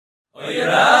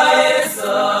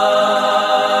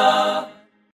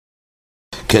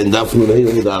כן, דף נ"ה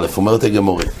עמוד א', אומרת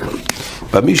הגמרא.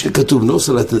 במשנה כתוב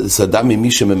נוסע לסדם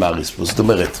ממי שממריס פה, זאת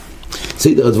אומרת,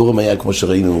 סדר הדבורים היה כמו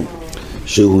שראינו,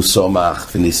 שהוא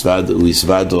סומך הוא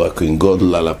הסוודו הכהן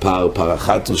גודל על הפר, פר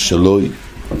אחת או שלוי,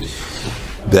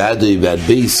 בעדוי, בעד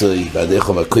בייסוי, בעד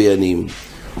איכו והכהנים,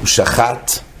 הוא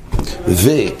שחט,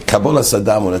 וקבול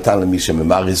הסדם הוא נתן למי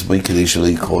שממריס בו כדי שלא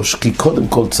יקרוש, כי קודם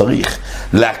כל צריך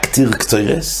להקטיר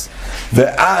קטרס,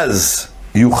 ואז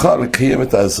יוכל לקיים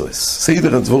את האזויס.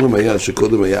 סדר הדבורים היה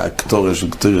שקודם היה הקטורש של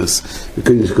קטרס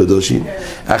וקודש קדושים,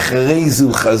 אחרי זה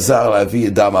הוא חזר להביא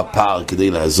את דם הפר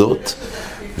כדי לעזות,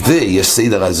 ויש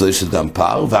סדר הזוהר של דם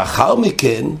פר, ואחר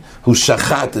מכן הוא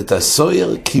שחט את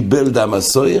הסויר, קיבל דם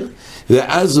הסויר,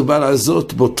 ואז הוא בא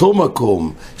לעזות באותו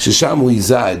מקום ששם הוא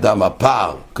איזה את דם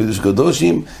הפר, קודש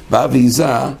קדושים, בא ואיזה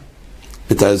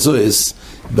את הזוהר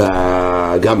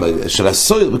גם של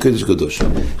הסויר בקודש קדושים.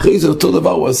 אחרי זה אותו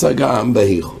דבר הוא עשה גם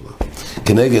בהיכול.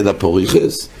 כנגד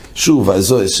הפוריכס, שוב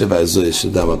הזוהר של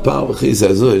דם הפר, ואחרי זה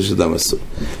הזוהר של דם הסויר.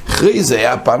 אחרי זה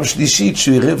היה פעם שלישית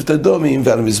שהוא עירב את הדומים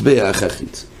ועל מזבח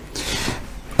החיץ.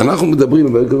 אנחנו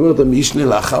מדברים בגמרת המשנה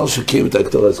לאחר שקיים את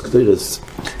הקטורס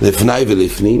לפני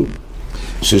ולפנים,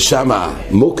 ששם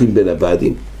מוקים בין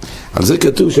הבדים. על זה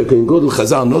כתוב שהכהן גודל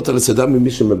חזר נוטה לסדם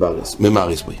ממי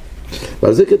שממריס בו.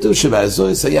 ועל זה כתוב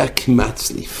שבהזויס היה כמעט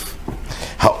סליף.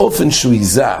 האופן שהוא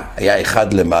איזה היה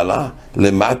אחד למעלה,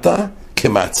 למטה,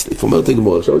 כמעט סליף. אומרת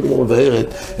הגמור, עכשיו הגמור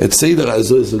מבארת את סדר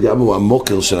הזויס וגם הוא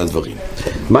המוקר של הדברים.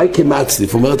 מהי כמעט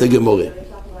סליף? אומרת הגמור,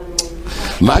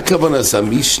 מה הכוונה עשה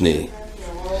משנה?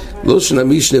 לא שנה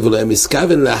משנה ולא היה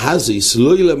מסכוון להזיס,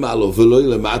 לא ילמלו ולא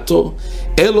ילמטו,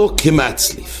 אלו כמעט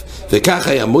סליף. וכך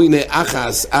היה מוינה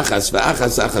אחס, אחס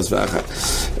ואחס, אחס ואחס,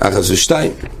 אחס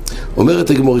ושתיים. אומרת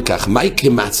הגמור כך, מהי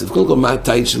כמעט סליף? קודם כל, מה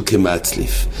הטייט של כמעט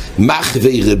סליף?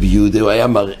 מחווי רבי יהודה, הוא היה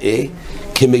מראה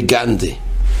כמגנדה.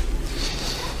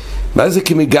 מה זה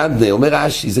כמגנדה? אומר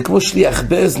רש"י, זה כמו שליח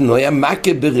בזן, הוא היה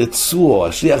מכה ברצועו,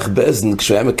 השליח בזן,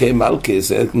 כשהוא היה מקיים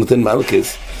מלכס, היה נותן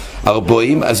מלכס,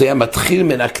 40, אז היה מתחיל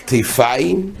מן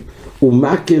הכתפיים,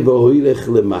 ומכה והולך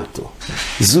למטו.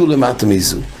 זו למטו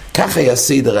מזו. כך היה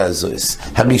סדר הזויס.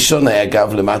 הראשון היה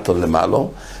גב למטו למעלו,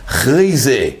 אחרי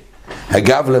זה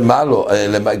הגב למעלו,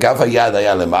 גב היד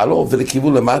היה למעלו,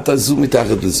 ולכיוון למטה זו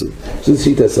מתחת לזו. זו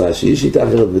שיטה רש"י, יש שיטה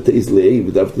אחרת בתייס לאי,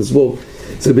 בדף תסבור,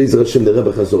 זה בעזרת השם נראה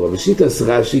בחזור. אבל שיטה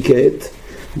רש"י כעת,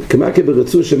 כמכה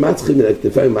ברצוע שמצחיל מן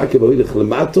הכתפיים, מכה והולך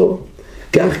למטו,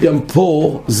 כך גם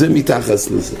פה זה מתחת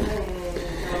לזה.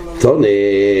 תונה,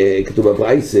 כתוב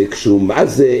בברייתא, כשהוא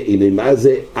מזה, הנה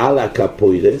מזה על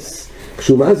הקפוירס,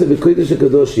 כשהוא מזה בקודש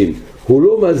הקדושים, הוא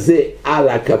לא מזה על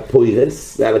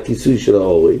הקפוירס, זה על הכיסוי של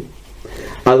האורי,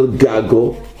 על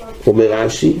גגו, אומר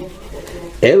רש"י,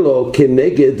 אלו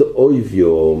כנגד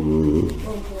אויביו.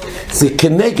 זה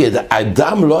כנגד,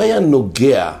 האדם לא היה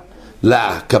נוגע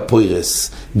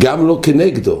לקפוירס, גם לא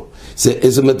כנגדו.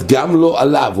 זה גם לא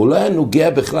עליו, הוא לא היה נוגע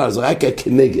בכלל, זה רק היה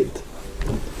כנגד.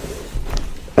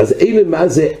 אז אין מה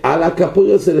זה על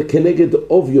הקפוירס, אלא כנגד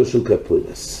אוביו של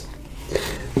קפוירס.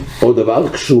 עוד דבר,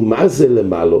 כשהוא מה זה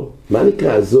למעלו, מה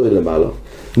נקרא הזוי למעלו?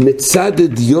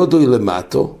 מצדד יודוי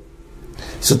למטו,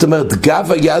 זאת אומרת,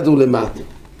 גב היד הוא למטו.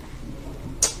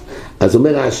 אז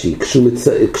אומר רש"י,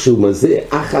 כשהוא מזה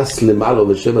אחס למעלו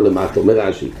ושבע למטו, אומר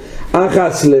רש"י,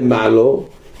 אחס למעלו,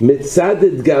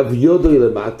 מצדד גב יודוי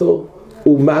למטו,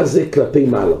 ומה זה כלפי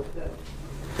מעלו.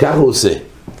 כך הוא עושה.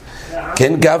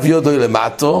 כן, גב יודוי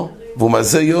למטו, ומה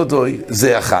זה יודוי,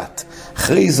 זה אחת.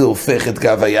 אחרי זה הופך את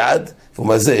גב היד,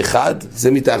 ומה זה אחד,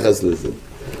 זה מתחת לזה.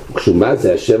 כשמה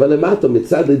זה השבע למטו,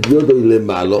 מצדד יודוי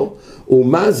למעלו,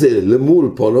 ומה זה למול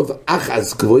פונוב,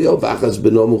 אחז גבויו ואחז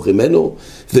בנמוך ממנו,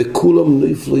 וכולם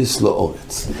נפלו יסלו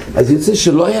אורץ. אז יוצא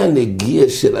שלא היה נגיע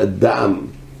של אדם,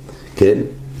 כן?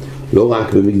 לא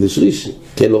רק במקדש ראשון,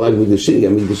 כן, לא רק במקדש ראשון,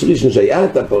 גם במקדש ראשון שהיה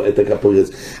את הקפוירס,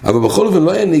 אבל בכל אופן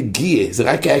לא היה נגיע, זה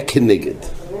רק היה כנגד.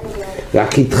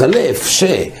 רק התחלף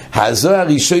שהזוהר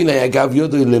הראשון היה גב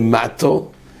יודוי למטו,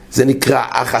 זה נקרא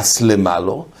אחס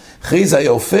למעלו, אחרי זה היה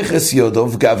הופך את יודו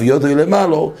וגב יודוי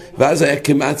למעלו, ואז היה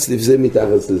כמעט סליף זה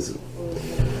מתחת לזה.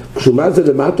 כשמה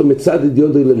זה למטו מצד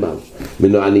יודוי למעלו.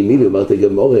 מנועני מילי, אומרת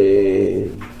הגמור,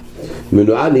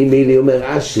 מנועני מילי אומר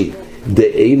רש"י,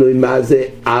 דאינו מה זה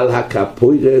על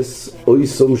הקפוירס אוי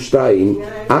סום שתיים,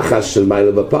 אחס של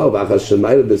מיילה בפר ואחס של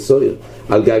מיילה בסויר,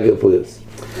 על גג הקפוירס.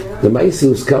 למה יש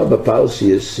הוזכר בפר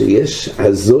שיש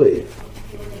הזוהה,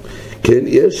 כן,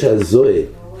 יש הזוהה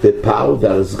בפר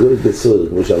והזוהה בסויר,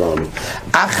 כמו שאמרנו.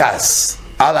 אחס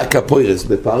על הקפוירס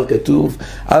בפר כתוב,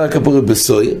 על הקפוירס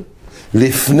בסויר,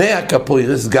 לפני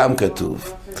הקפוירס גם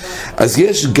כתוב. אז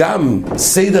יש גם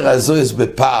סדר הזויס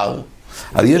בפער,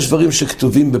 אבל יש דברים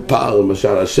שכתובים בפער,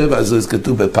 למשל השבע הזויס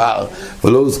כתוב בפער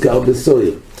ולא הוזכר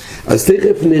בסויר. אז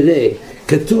תכף נראה,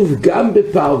 כתוב גם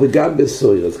בפער וגם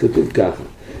בסויר, אז כתוב ככה,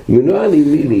 מנוע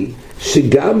נעימי לי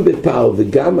שגם בפער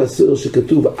וגם הסויר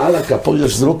שכתוב על הכפויר,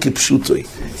 שזה לא כפשוטוי,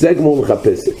 זה הגמור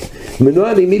מחפשת.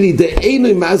 מנוע נעימי לי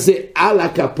דהיינו מה זה על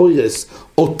הכפוירס,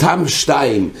 אותם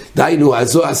שתיים, דהיינו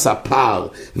הזו עשה פער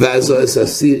והזו עשה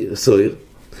סויר.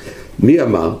 מי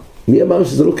אמר? מי אמר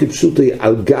שזה לא כפשוטו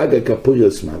על גג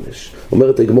הכפוירס ממש?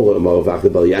 אומרת הגמור, אמר ואח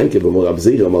דבר ינקב, אמר רב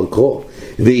זיר, אמר קרוא,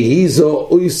 והיא זו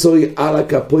אוי סוי על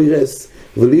הכפוירס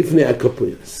ולפני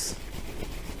הכפוירס.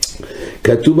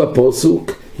 כתוב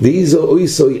בפוסוק, והיא זו אוי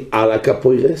סוי על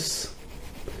הכפוירס,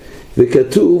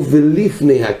 וכתוב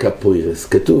ולפני הכפוירס.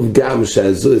 כתוב גם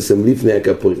שהזויס הם לפני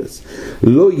הכפוירס.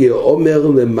 לא יאמר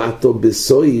למטו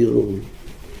בסויר,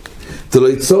 זה לא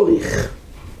יצורך.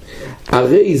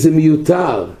 הרי זה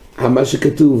מיותר. מה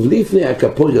שכתוב לפני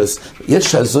הכפוירס,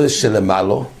 יש הזויס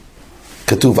שלמעלו,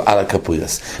 כתוב על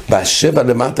הכפוירס. בשבע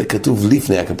למטה כתוב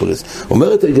לפני הכפוירס.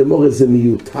 אומרת הגמור, זה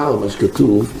מיותר מה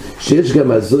שכתוב, שיש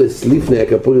גם הזויס לפני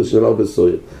הכפוירס שלמעלו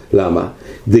בסויר. למה?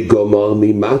 דגומר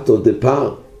ממטו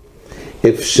דפר.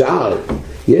 אפשר,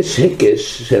 יש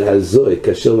הקש של הזוהה,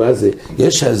 כאשר מה זה?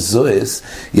 יש הזוהס,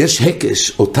 יש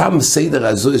הקש, אותם סדר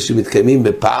הזוהס שמתקיימים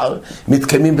בפער,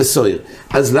 מתקיימים בסויר.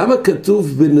 אז למה כתוב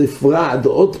בנפרד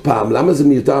עוד פעם, למה זה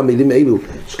מיותר המילים האלו,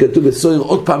 שכתוב בסויר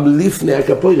עוד פעם לפני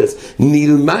הכפוירס?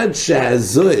 נלמד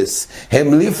שהזוהס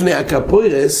הם לפני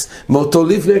הכפוירס, מאותו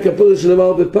לפני הכפוירס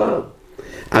שנאמר בפער.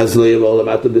 אז לא יאמר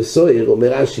למטה דסויר,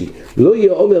 אומר רש"י, לא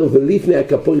יאמר ולפני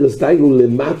הכפוירס דיינו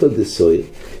למטה דסויר,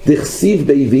 דכסיב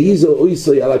בי והיא זו אוי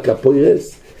סוי על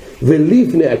הכפוירס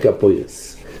ולפני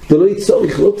הכפוירס. זה לא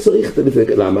יצורך, לא צריך את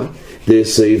הלפני, למה?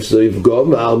 דסויף סויף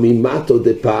גומר ממטה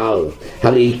דפער,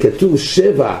 הרי כתוב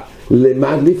שבע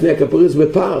לפני הכפוירס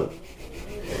בפער.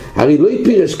 הרי לא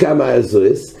יפירש כמה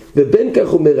הזויס, ובין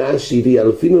כך אומר רש"י,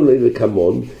 ויאלפינו לי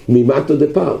וכמון ממטה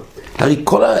דפער. הרי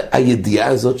כל הידיעה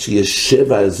הזאת שיש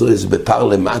שבע הזויס בפער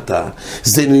למטה,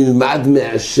 זה נלמד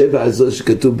מהשבע הזויס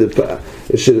שכתוב בפער,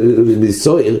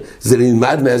 מסויר, זה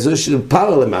נלמד מהזויס של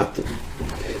פער למטה.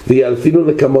 ויאלפינו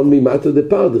לכמון ממטה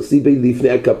דפער, דכסיבי לפני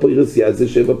הכפוירס יעשה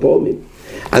שבע פעמים.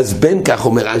 אז בין כך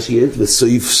אומר רש"י,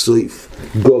 וסויף סויף,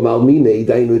 גומר מיני,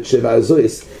 דיינו את שבע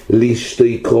הזויס,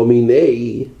 לשתוי קרוא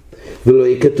מיני, ולא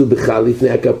יהיה כתוב בכלל לפני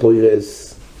הכפוירס.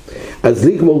 אז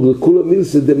לגמור לכולם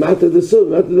מילסה דמטה דסור,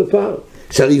 מטה דפער.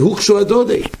 שהרי הוא קשו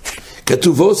הדודי.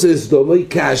 כתוב עושה סדומי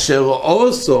כאשר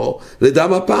עושו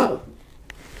לדם הפער.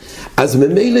 אז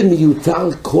ממילא מיותר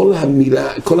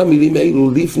כל המילים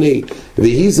האלו לפני,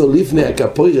 והיא זו לפני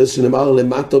הכפוירס שנאמר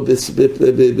למטו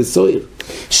בסויר.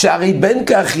 שהרי בין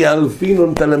כך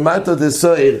ילפינו את הלמטו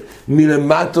דסויר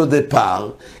מלמטו דפער,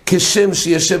 כשם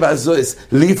שישב הזויס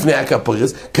לפני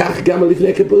הכפוירס, כך גם לפני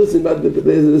הכפוירס נלמד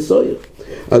בסויר.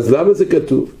 אז למה זה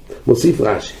כתוב? מוסיף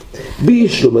רש"י,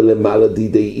 בישלום למעלה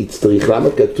דידי יצטריך, למה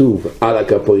כתוב על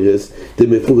הכפוירס,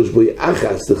 דמפורש בוי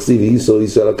אחס, תכסיב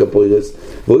איסו על הכפוירס,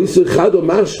 ואיסו אחד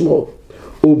אומר שמו,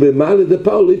 ובמעלה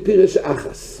דפער לא יפירש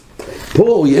אחס.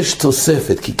 פה יש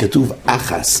תוספת, כי כתוב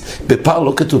אחס, בפער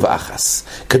לא כתוב אחס,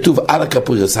 כתוב על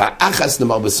הכפוירס, האחס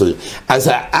נאמר בסויר, אז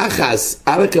האחס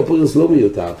על הכפוירס לא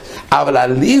מיותר, אבל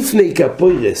הלפני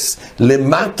כפוירס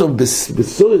למטו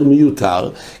בסויר מיותר,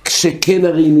 כשכן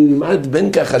הרי נלמד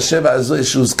בין כך השבע הזו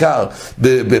שהוזכר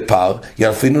בפער,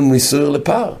 ילפינו מסויר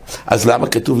לפער. אז למה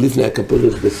כתוב לפני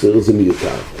הכפוירס בסויר זה מיותר?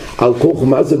 על כוח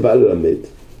מה זה בא ללמד?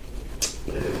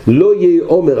 לא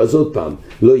יאמר, אז עוד פעם,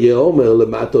 לא יאמר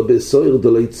למטו בסויר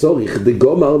דלא יצורך,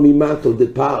 דגומר ממטו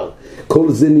דפער.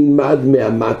 כל זה נלמד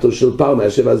מהמטו של פער,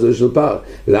 מהשבע הזו של פער.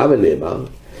 למה נאמר?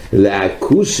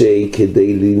 להקושי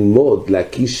כדי ללמוד,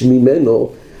 להקיש ממנו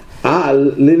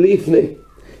על ללפני.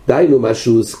 דיינו מה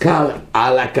שהוזכר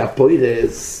על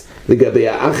הכפוירס לגבי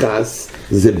האחס,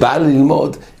 זה בא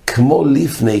ללמוד כמו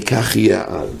לפני כך יהיה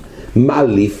על. מה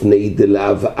לפני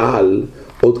דלאו על?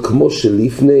 עוד כמו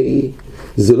שלפני,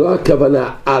 זה לא הכוונה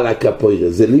על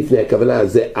הכפוירס, זה לפני הכוונה,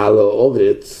 זה על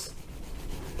האורץ.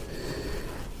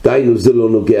 דיינו, זה לא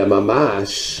נוגע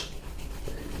ממש.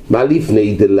 מה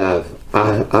לפני דלאו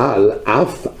על?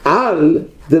 אף על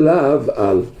דלאו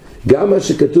על. גם מה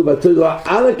שכתוב בתורה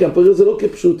על הכפוירס זה לא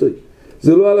כפשוטו,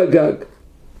 זה לא על הגג.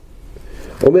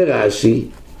 אומר רש"י,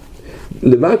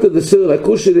 למטה דסור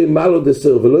לקושי למעלה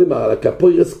דסור, ולא אמר על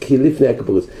הכפוירס כי לפני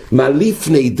הכפוירס. מה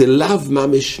לפני דלאו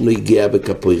ממש נוגע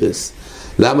בכפוירס?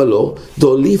 למה לא?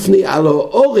 דו לפני על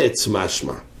האורץ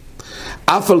משמע.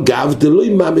 אף על גב דלוי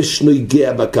ממש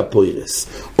נוגע בכפוירס.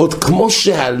 עוד כמו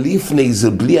שהלפני זה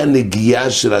בלי הנגיעה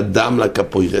של אדם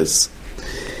לכפוירס.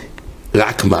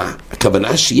 רק מה?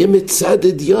 הכוונה שיהיה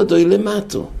מצדד ידו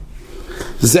למטו.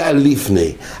 זה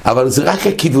הלפני, אבל זה רק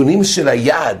הכיוונים של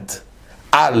היד,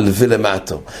 על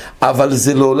ולמטו. אבל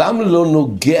זה לעולם לא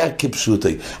נוגע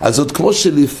כפשוטי. אז עוד כמו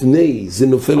שלפני זה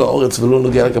נופל לאורץ ולא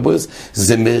נוגע לכפוירס,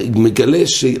 זה מגלה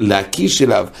להקיש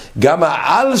אליו, גם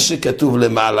העל שכתוב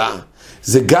למעלה,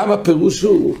 זה גם הפירוש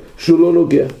שהוא לא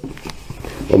נוגע.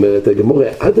 אומרת הגמורה,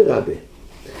 אדרבה.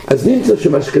 אז נמצא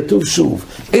שמה שכתוב שוב,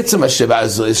 עצם השבע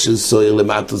הזו של סויר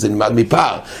למטו זה נלמד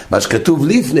מפער. מה שכתוב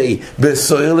לפני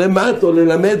בסויר למטו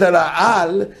ללמד על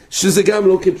העל שזה גם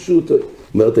לא כפשוטו.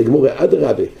 אומרת הגמורה,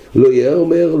 אדרבה, לא יהיה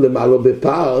אומר למעלה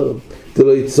בפער, זה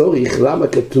לא יצורך, למה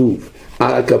כתוב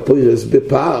על הכפוירס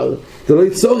בפער, זה לא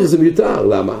יצורך, זה מיותר,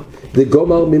 למה? זה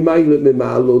גומר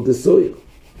ממעלו דסויר.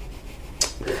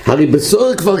 הרי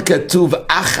בסויר כבר כתוב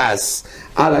אחס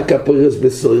על הכפוירס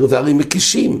בסויר, והרי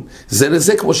מקישים. זה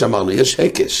לזה, כמו שאמרנו, יש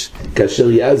הקש.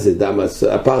 כאשר יעזה דם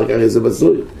הפער, הרי זה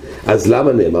בסויר. אז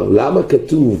למה נאמר? למה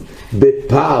כתוב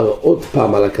בפער עוד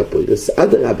פעם על הכפוירס?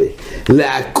 אדרבה,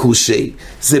 להקושי,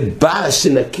 זה בא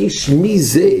שנקיש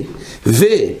מזה,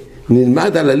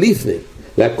 ונלמד על הלפני.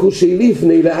 להקושי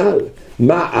לפני לעל.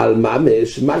 מה על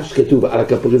ממש? מה שכתוב על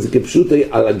הכפוירס כפשוט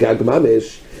על הגג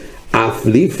ממש, אף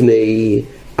לפני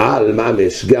על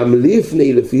ממש, גם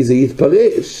לפני לפי זה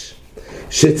יתפרש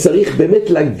שצריך באמת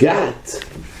לגעת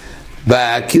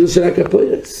בקיר של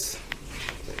הכפוירס.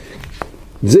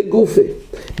 זה גופה.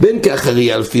 בין כך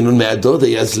הרי אלפינון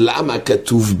מהדודי, אז למה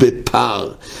כתוב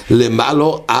בפר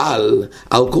למעלו על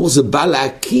כל זה בא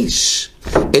להקיש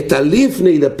את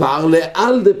הלפני לפר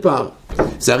לעל דפר.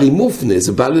 זה הרי מופנה,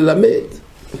 זה בא ללמד.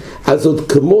 אז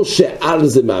עוד כמו שעל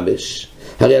זה ממש,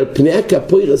 הרי על פני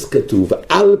הכפוירס כתוב,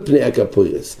 על פני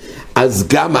הכפוירס. אז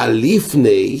גם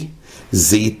הלפני,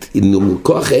 זה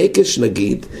מכוח ההקש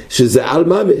נגיד, שזה על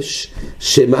ממש.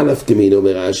 שמה נפקא מינה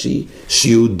אומר רש"י?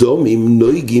 שיהיו דומים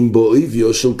נויגים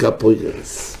באויביו של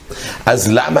כפוירס.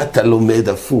 אז למה אתה לומד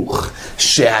הפוך?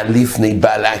 שהלפני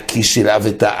בא להקיש אליו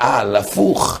את העל,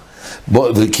 הפוך.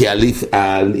 כי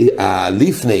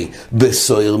הלפני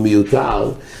בסויר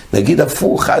מיותר, נגיד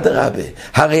הפוך, אדרבה,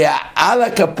 הרי על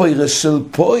הכפוירס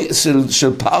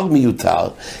של פר מיותר,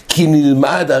 כי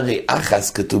נלמד הרי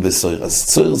אחס כתוב בסויר, אז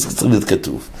סויר זה צריך להיות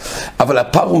כתוב, אבל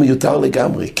הפר הוא מיותר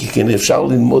לגמרי, כי כן אפשר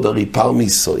ללמוד הרי פר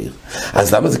מסויר.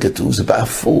 אז למה זה כתוב? זה בא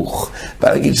הפוך, בא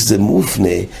להגיד שזה מופנה,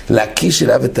 להקיש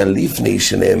אליו את הלפני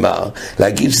שנאמר,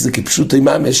 להגיד שזה כפשוט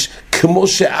ממש, כמו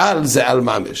שעל זה על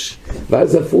ממש.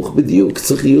 ואז הפוך בדיוק,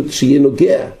 צריך להיות שיהיה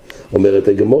נוגע. אומרת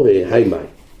הגמורה, היי מאי.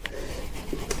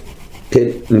 כן,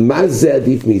 מה זה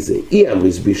עדיף מזה? אי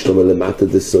אמריס בישלום למטה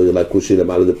דסויר להקושי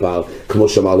למעלה דפר, כמו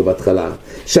שאמרנו בהתחלה,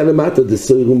 שהלמטה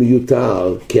דסויר הוא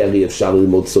מיותר, כי הרי אפשר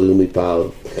ללמוד סויר מפר.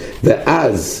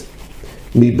 ואז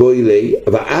מבוילי,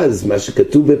 ואז מה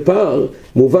שכתוב בפר,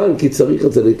 מובן כי צריך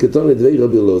את זה לכתון לדבי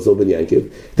רבי אלעזר בן יעקב,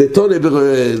 לכתון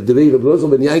לדבי רבי אלעזר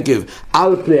בן יעקב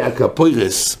על פני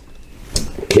הכפוירס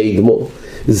קדמו,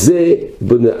 זה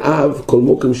בנאב כל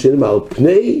מוקם שנאמר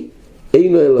פני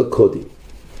אינו אלא קודם.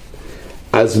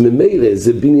 אז ממילא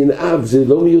זה בניין אב, זה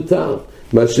לא מיותר.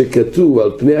 מה שכתוב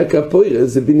על פני הכפוירס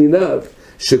זה בניין אב,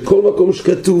 שכל מקום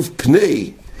שכתוב פני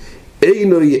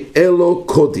אינו אלא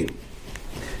קודם.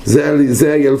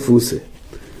 זה הילפוסה.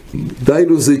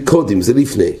 דיינו זה קודם, זה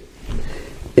לפני.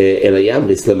 אלא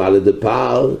ימריס למעלה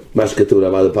דפר, מה שכתוב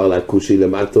למעלה דפר להקושי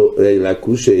למטו,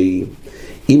 להקושי,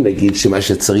 אם נגיד שמה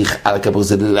שצריך על הכפוירס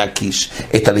זה להקיש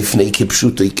את הלפני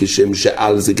כפשוטוי, כשם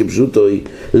שעל זה כפשוטוי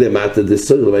למטה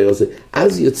דסויר,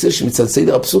 אז יוצא שמצד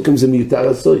סדר הפסוקים זה מיותר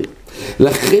הסויר.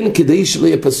 לכן כדי שלא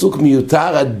יהיה פסוק מיותר,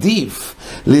 עדיף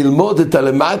ללמוד את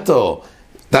הלמטו,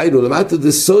 דיינו, למטה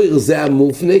דסויר זה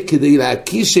המופנה כדי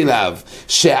להקיש אליו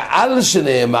שהעל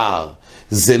שנאמר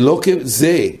זה לא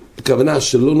זה, הכוונה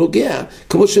שלא נוגע,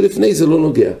 כמו שלפני זה לא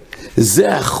נוגע.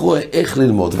 זה אחרי איך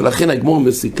ללמוד, ולכן הגמור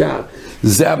מסיקה,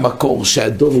 זה המקור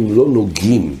שהאדונים לא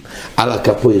נוגעים על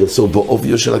הכפוירס או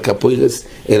באוביו של הכפוירס,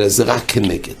 אלא זה רק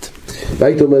כנגד.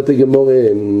 והיית אומרת הגמור,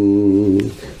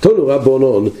 תונו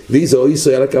רבונון, ואיזו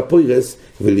איסו על הכפוירס,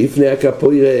 ולפני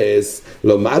הכפוירס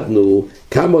לומדנו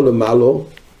כמה למעלו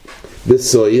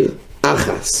בסויר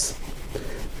אחס.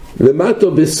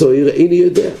 למטו בסויר איני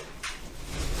יודע.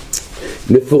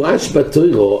 מפורש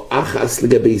בתוירו אחס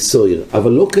לגבי סויר,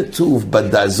 אבל לא כתוב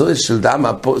בדזויר של דם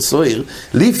הסויר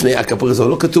לפני הכפוירס,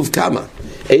 לא כתוב כמה.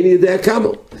 איני יודע כמה.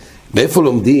 מאיפה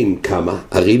לומדים כמה?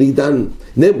 הרי לידן,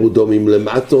 נאמרו דומים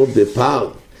למטו בפר,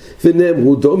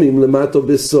 ונאמרו דומים למטו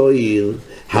בסויר.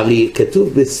 הרי כתוב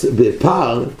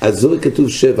בפער, אז זו כתוב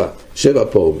 7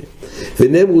 פעמים.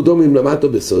 ונאמרו דומים למטו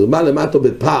בסויר, מה למטו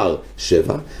בפער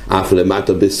 7, אף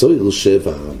למטו בסויר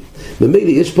 7. ממילא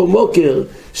יש פה מוקר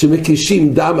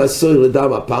שמקישים דם הסויר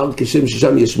לדם הפער, כשם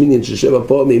ששם יש מניין של 7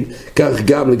 פעמים, כך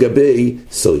גם לגבי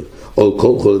סויר. או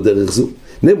כל דרך זו,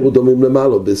 נאמרו דומים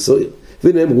למעלו בסויר,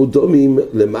 ונאמרו דומים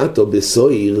למטו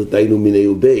בסויר, דיינו מיני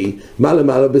ובי, מה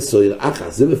למעלה בסויר?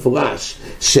 אחס. זה מפורש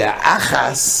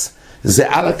שהאחס זה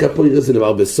על הכפויר, זה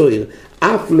נאמר בסויר,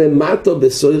 אף למטו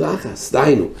בסויר אחס.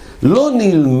 דיינו, לא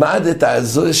נלמד את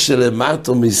הזוהר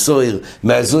שלמטו מסויר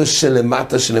מהזוהר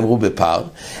שלמטה שנאמרו בפער,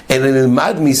 אלא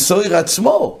נלמד מסויר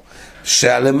עצמו,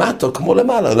 שהלמטו כמו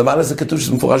למעלה. למעלה זה כתוב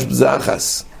שזה מפורש בזה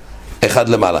אחס, אחד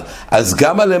למעלה. אז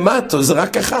גם הלמטו זה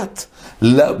רק אחת.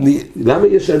 למה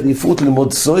יש עדיפות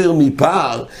ללמוד סויר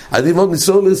מפער? עדיף ללמוד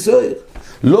מסויר מסויר.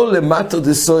 לא למטו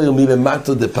דסויר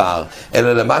מלמטו דפער,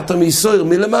 אלא למטו מסויר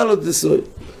מלמעלה דסויר.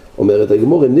 אומרת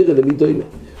הגמרא, נראה למי דומה.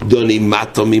 דוני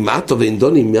מטו ממטו ואין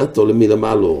דוני מטו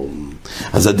מלמעלה.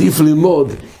 אז עדיף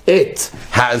ללמוד את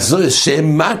הזוהר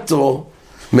שמטו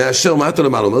מאשר מטו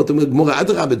למעלה. אומרת הגמרא,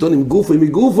 אדרבה, דונים גופוי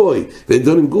מגופוי, ואין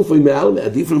דונים גופוי מעל,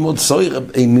 עדיף ללמוד סויר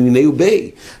מיני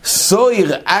ובי.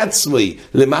 סויר עצמי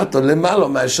למטו למעלה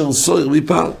מאשר סויר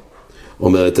מפער.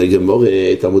 אומרת הגמרא,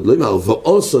 תלמוד לא אמר,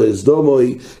 ואוסו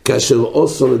אסדומוי כאשר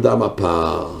אוסו לדם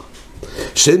הפער.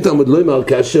 שאין תלמוד לא אמר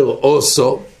כאשר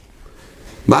אוסו,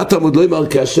 מה תלמוד לא אמר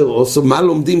כאשר אוסו? מה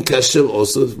לומדים כאשר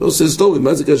אוסו? אוסו אסדומוי,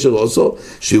 מה זה כאשר אוסו?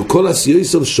 שיהיו כל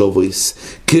הסיועיסו שובריס,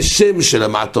 כשם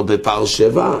שלמטו בפער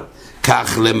 7,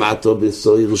 כך למטו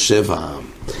בסויר 7.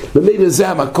 במילא זה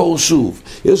המקור שוב.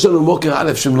 יש לנו מוקר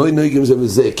א' שהם לא נוהגים זה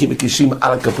וזה, כי מקישים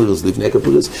על הכפרירס לפני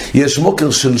הכפרירס. יש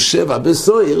מוקר של 7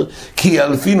 בסויר, כי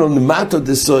אלפינון מטו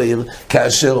דסויר,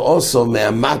 כאשר אוסו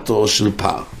מהמטו של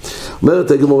פער.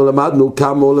 אומרת הגמור, למדנו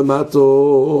כמה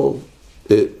למטו,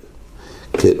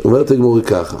 כן, אומרת הגמור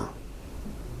ככה.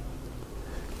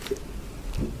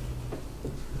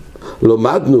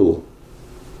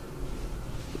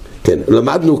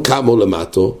 למדנו כמה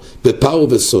למטו, בפער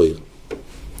ובסויר.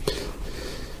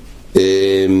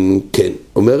 כן,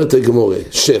 אומרת הגמורה,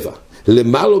 7.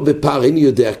 למעלו בפער איני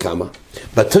יודע כמה.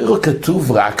 בתורה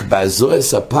כתוב רק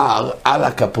בזוהס הפער על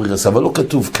הכפרירס, אבל לא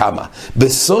כתוב כמה.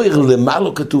 בסויר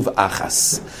למעלו כתוב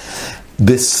אחס.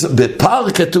 בפער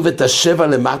כתוב את 7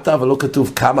 למטה, אבל לא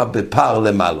כתוב כמה בפער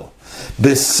למעלו.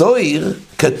 בסויר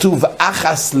כתוב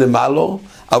אחס למעלו,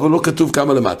 אבל לא כתוב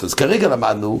כמה למטו. אז כרגע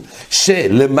למדנו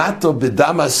שלמטו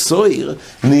בדם הסויר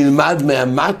נלמד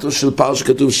מהמטו של פער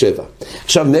שכתוב 7.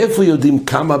 עכשיו, מאיפה יודעים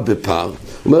כמה בפער?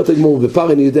 אומרת הגמור,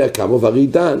 בפער אני יודע כמה,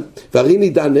 והרי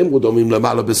נידן נאמרו דומים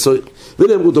למעלה בסויר,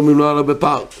 ונאמרו דומים למעלה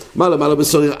בפער. מה למעלה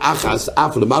בסויר? אחס,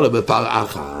 אף למעלה בפער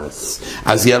אחס.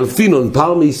 אז ילפינון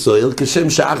פער מסויר, כשם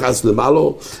שאחס למעלה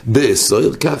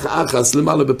בסויר, כך אחס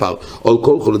למעלה בפער.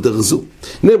 או כל דרך זו.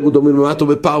 נאמרו דומים למטו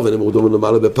בפער, ונאמרו דומים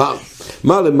למעלה בפער.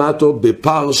 מה למטו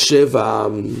בפער 7,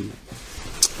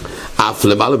 אף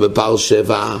למעלה בפער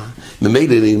 7,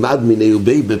 ממילא נלמד מיני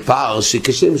ובי בפער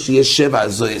שכשם שיש 7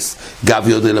 זויס גב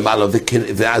יודע למעלה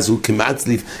ואז הוא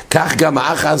כמצליף, כך גם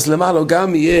האחס למעלה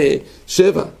גם יהיה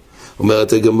 7.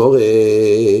 אומרת הגמור,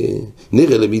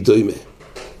 נראה למי דומה.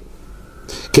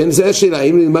 כן, זה השאלה,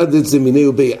 האם נלמד את זה מיני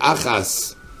ובי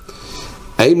אחס,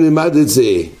 האם נלמד את זה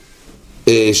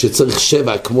שצריך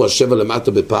 7 כמו 7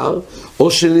 למטה בפער,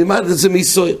 או שנלמד את זה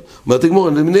מסויר. אומרת הגמור,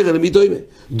 נראה למי דומה.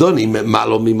 דוני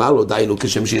מעלו ממעלו, דיינו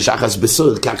כשם שיש אחס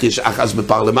בסויר, כך יש אחס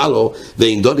בפער למעלו,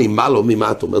 ואין דוני מעלו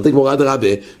ממטו. אומרת הגמור, אדרבה,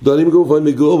 דוני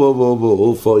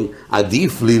מגופוי,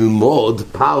 עדיף ללמוד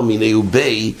פער מיני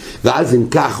ובי, ואז אם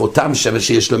כך אותם 7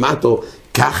 שיש למטו,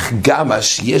 כך גם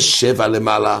יש 7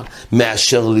 למעלה,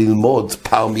 מאשר ללמוד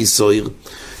פער מסויר.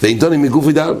 ואין דוני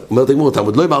מגופי דל, אומרת הגמור,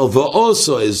 תלמוד לא אמר,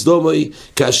 ואוסו אסדומוי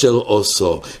כאשר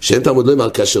אוסו. שאין תלמוד לא אמר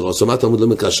כאשר אוסו, מה תלמוד לא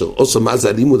אמר כאשר אוסו? מה זה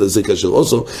הלימוד הזה כאשר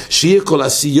אוסו? שיהיה כל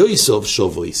הסיועיסוב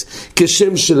שובויס.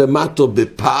 כשם שלמטו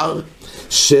בפער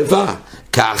 7,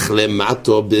 כך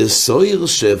למטו בסויר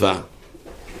 7.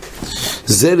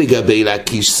 זה לגבי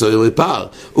להקיש סויר בפער.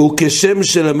 וכשם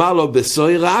שלמעלה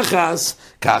בסויר אחס,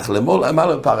 כך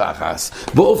למעלה בפער אחס.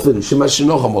 באופן שמה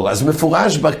שנוח אמור, אז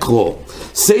מפורש בקרוא.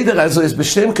 סדר הזה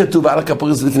בשם כתוב על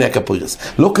הכפרירס לפני הכפרירס.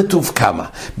 לא כתוב כמה.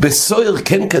 בסויר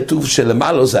כן כתוב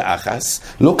שלמעלה זה אחס,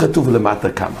 לא כתוב למטה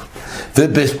כמה.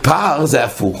 ובפער זה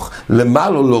הפוך.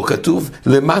 למעלה לא כתוב,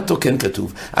 למטו כן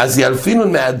כתוב. אז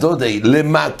ילפינון מהדודי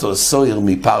למטו סויר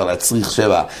מפער לצריך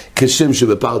 7, כשם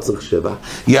שבפער צריך 7.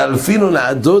 ילפינון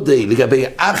מהדודי לגבי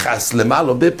אחס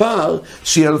למעלה בפער,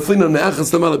 שילפינון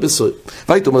מאחס למעלה בסויר.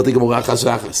 והיית אומרת לי גמורה אחס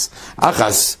ואחס.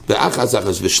 אחס ואחס,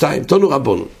 אחס ושתיים, תונו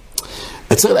רבונו.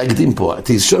 צריך להקדים פה,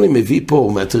 התיזשוני מביא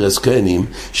פה מהתירס כהנים,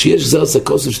 שיש זרס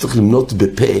הכוסף שצריך למנות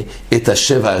בפה את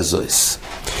השבע הזויס.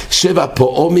 7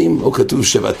 פאומים, או כתוב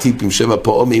 7 טיפים, 7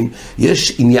 פאומים,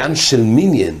 יש עניין של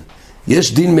מיניאן,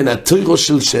 יש דין מן התוירו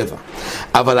של 7,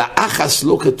 אבל האחס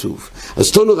לא כתוב.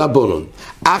 אז תונו רבונון,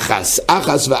 אחס,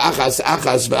 אחס ואחס,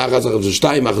 אחס ואחס, אחס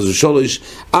ושתיים, אחס ושלוש,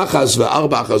 אחס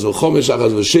וארבע, אחס וחומש,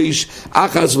 אחס ושש,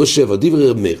 אחס ושבע, דברי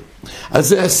רב מאיר. אז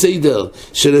זה הסדר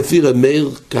שלפי רב מאיר,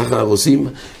 ככה עושים,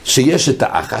 שיש את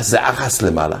האחס, זה אחס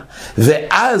למעלה,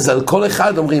 ואז על כל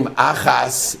אחד אומרים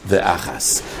אחס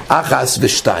ואחס, אחס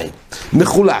ושתיים.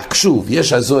 מחולק, שוב,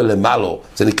 יש הזוהר למעלה,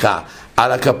 זה נקרא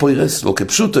על הקפוירס, לא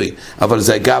כפשוטוי, אבל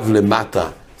זה גב למטה,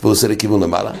 והוא עושה לכיוון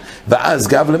למעלה, ואז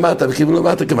גב למטה וכיוון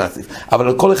למטה כמעטיף. אבל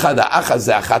על כל אחד האחס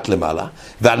זה אחת למעלה,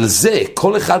 ועל זה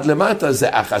כל אחד למטה זה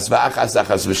אחס ואחס,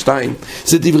 אחס ושתיים,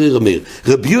 זה דברי רב מאיר.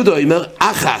 רבי יהודה אומר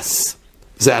אחס,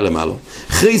 זה על למעלה,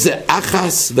 אחרי זה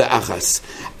אחס ואחס,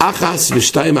 אחס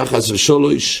ושתיים, אחס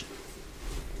ושלוש.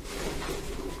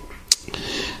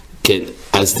 כן,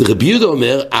 אז רבי יהודה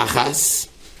אומר אחס,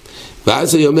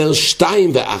 ואז הוא אומר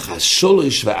 2 ואחס,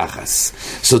 3 ואחס.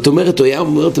 זאת אומרת, הוא היה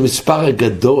אומר את המספר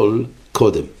הגדול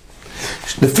קודם.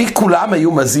 לפי כולם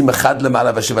היו מזים 1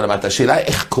 למעלה ו7 למטה. השאלה היא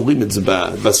איך קוראים את זה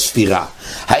בספירה.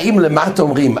 האם למטה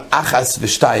אומרים אחס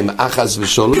ו2, אחס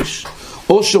ו3,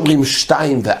 או שאומרים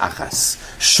 2 ואחס,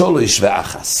 3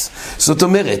 ואחס. זאת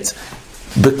אומרת,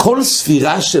 בכל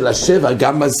ספירה של השבע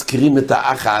גם מזכירים את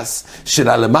האחס של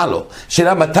הלמעלו.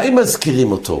 שאלה מתי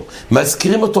מזכירים אותו?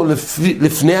 מזכירים אותו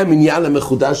לפני המניין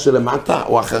המחודש של למטה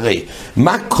או אחרי?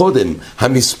 מה קודם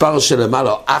המספר של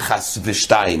למעלו? אחס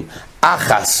ושתיים,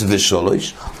 אחס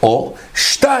ושלוש, או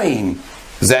 2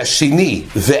 זה השני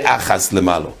ואחס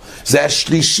למעלו, זה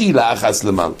השלישי לאחס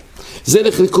למעלו. זה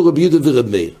לחלקו רבי יהודה ורב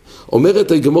מאיר.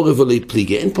 אומרת הגמרא ולא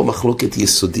פליגי, אין פה מחלוקת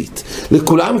יסודית.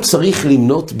 לכולם צריך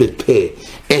למנות בפה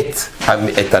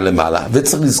את הלמעלה,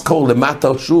 וצריך לזכור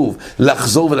למטה שוב,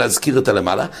 לחזור ולהזכיר את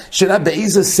הלמעלה. שאלה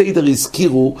באיזה סדר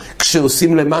הזכירו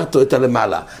כשעושים למטה את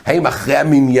הלמעלה? האם אחרי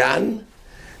המניין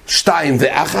 2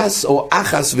 ואחס, או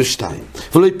אחס ו2?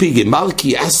 ולא פליגי,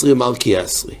 מרקי 10, מרקי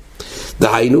 10.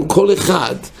 דהיינו, כל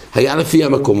אחד היה לפי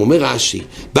המקום. אומר רש"י,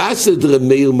 בסדר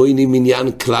מאיר מויני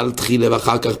מניין כלל תחילה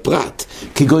ואחר כך פרט,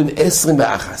 כגון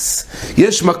 21.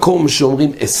 יש מקום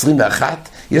שאומרים 21,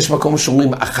 יש מקום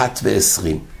שאומרים 1 ו20.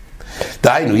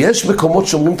 דהיינו, יש מקומות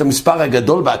שאומרים את המספר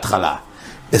הגדול בהתחלה,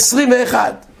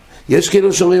 21. יש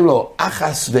כאילו שאומרים לו,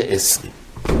 אחס ו20.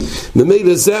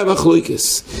 ממילא זה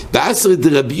המחלוקס. בעשרה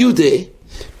דרבי יהודה,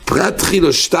 פרט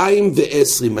תחילו 2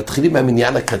 ו10, מתחילים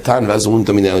מהמניין הקטן ואז אומרים את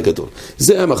המניין הגדול.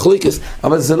 זה המחלוקס,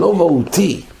 אבל זה לא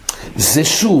מהותי. זה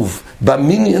שוב,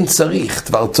 במניין צריך,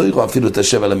 דבר תוירו אפילו את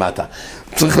השבע למטה.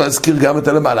 צריך להזכיר גם את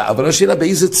הלמעלה, אבל השאלה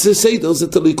באיזה סדר זה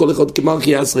תלוי כל אחד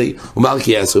כמרקי 10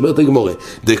 ומרקי 10. אומרת הגמרא,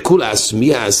 דכולה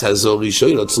אסמיאס הזו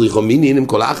ראשון לא צריכו מינין עם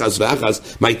כל אחס ואחס,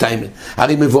 מה טיימה?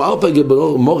 הרי מבואר פה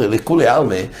גמרא לכולי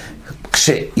עלמא,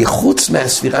 כשחוץ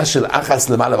מהספירה של אחס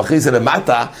למעלה ואחרי זה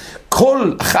למטה,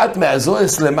 כל אחת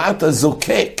מהזוהס למטה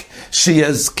זוקק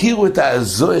שיזכירו את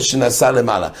הזוהס שנעשה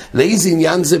למעלה. לאיזה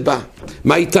עניין זה בא?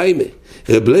 מה טיימה?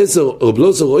 רב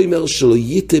לוזר אומר שלא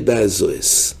ייתה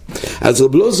בהזוהס. אז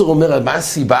רב לוזר אומר, מה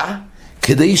הסיבה?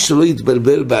 כדי שלא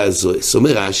יתבלבל בהזוהס.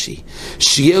 אומר רש"י,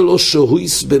 שיהיה לו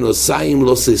שוהיס בנוסיים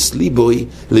לא ססליבוי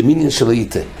למינין שלא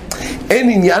ייתה. אין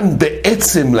עניין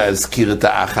בעצם להזכיר את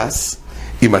האחס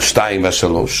עם 2 וה3,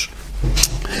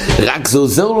 רק זה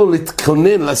עוזר לו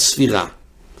להתכונן לספירה.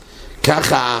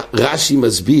 ככה רש"י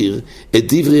מסביר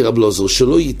את דברי רב לוזר,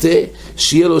 שלא ייתה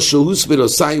שיהיה לו שוהוס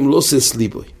בנוסיים לא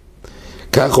ססליבוי.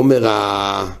 כך אומר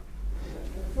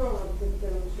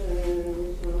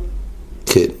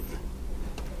כן.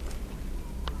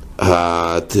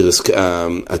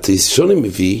 התיזשוני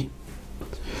מביא,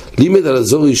 לימד על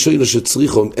הזור ראשון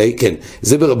שצריכו, כן,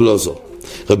 זה ברב לוזר.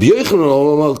 רבי יוחנן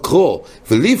אומר קרו,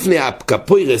 ולפני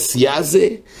הקפוירס יזה,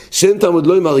 שאין תלמוד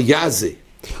לא אמר יזה.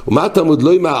 ומה תלמוד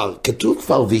לא אמר? כתוב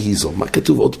כבר והיזו. מה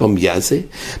כתוב עוד פעם יזה?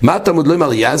 מה תלמוד לא אמר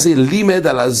יזה? לימד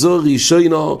על הזור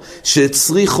ראשונו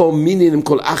שצריכו מינין עם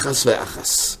כל אחס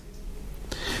ואחס.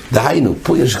 דהיינו,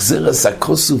 פה יש גזרס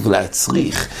הכוסוף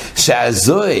להצריך,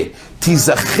 שהזוהה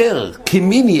תיזכר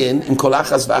כמיניין עם כל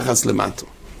אחס ואחס למטו.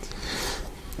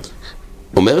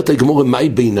 אומרת הגמרא, מהי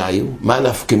ביניו? מה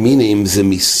נפקא מינה אם זה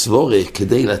מסבורה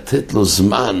כדי לתת לו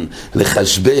זמן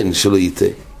לחשבן שלא ייתה?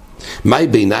 מהי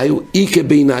ביניו? איקה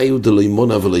ביניו דלא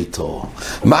ימונה ולא יתור.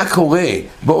 מה קורה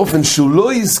באופן שהוא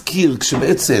לא יזכיר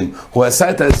כשבעצם הוא עשה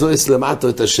את הזוהס למטו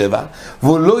את השבע,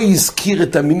 והוא לא יזכיר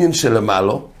את המינין של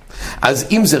למעלו? אז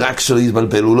אם זה רק שלא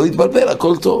יתבלבל, הוא לא יתבלבל,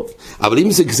 הכל טוב. אבל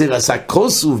אם זה גזיר עשה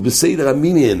כוסוף בסדר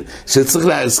המינין שצריך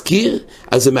להזכיר,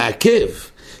 אז זה מעכב.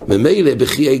 ממילא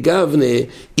בחיי גבנה,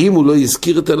 אם הוא לא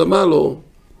יזכיר את הלמלו,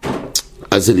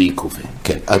 אז זה לעיכוב.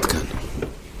 כן, עד כאן.